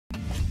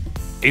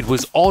It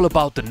was all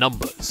about the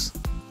numbers.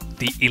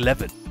 The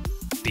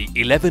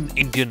 11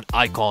 Indian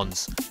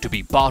icons to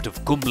be part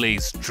of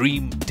Kumble's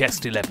Dream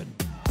Test 11.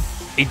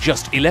 In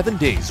just 11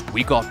 days,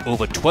 we got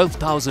over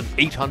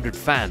 12,800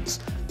 fans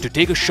to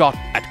take a shot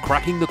at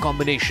cracking the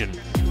combination.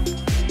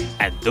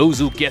 And those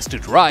who guessed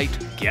it right,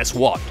 guess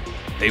what?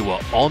 They were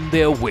on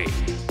their way.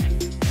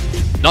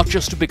 Not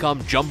just to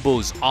become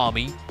Jumbo's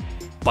army,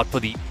 but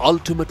for the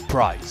ultimate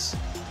prize,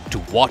 to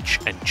watch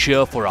and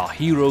cheer for our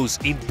heroes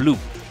in blue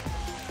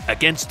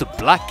against the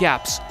Black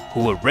Caps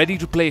who were ready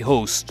to play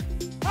host.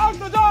 Out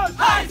the doors!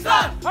 High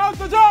sun! Out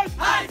the doors!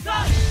 High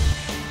sun!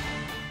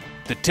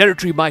 The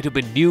territory might have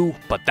been new,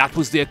 but that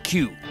was their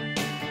cue,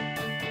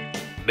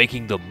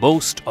 making the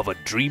most of a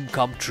dream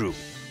come true.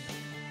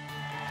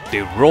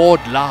 They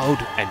roared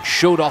loud and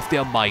showed off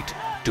their might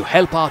to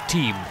help our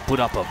team put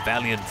up a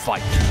valiant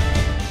fight.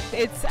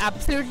 It's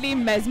absolutely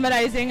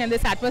mesmerizing and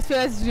this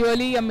atmosphere is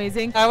really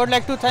amazing. I would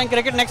like to thank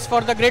CricketNext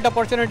for the great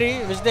opportunity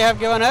which they have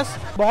given us.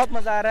 बहुत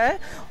मजा आ रहा है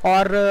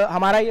और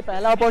हमारा ये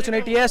पहला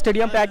opportunity है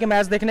stadium पे आके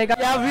मैच देखने का.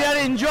 Yeah, we are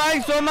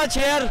enjoying so much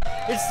here.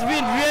 It's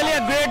been really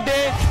a great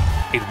day.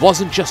 It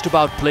wasn't just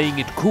about playing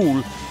it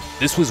cool.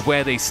 This was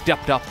where they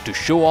stepped up to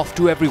show off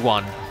to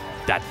everyone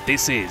that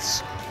this is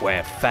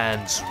where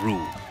fans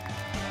rule.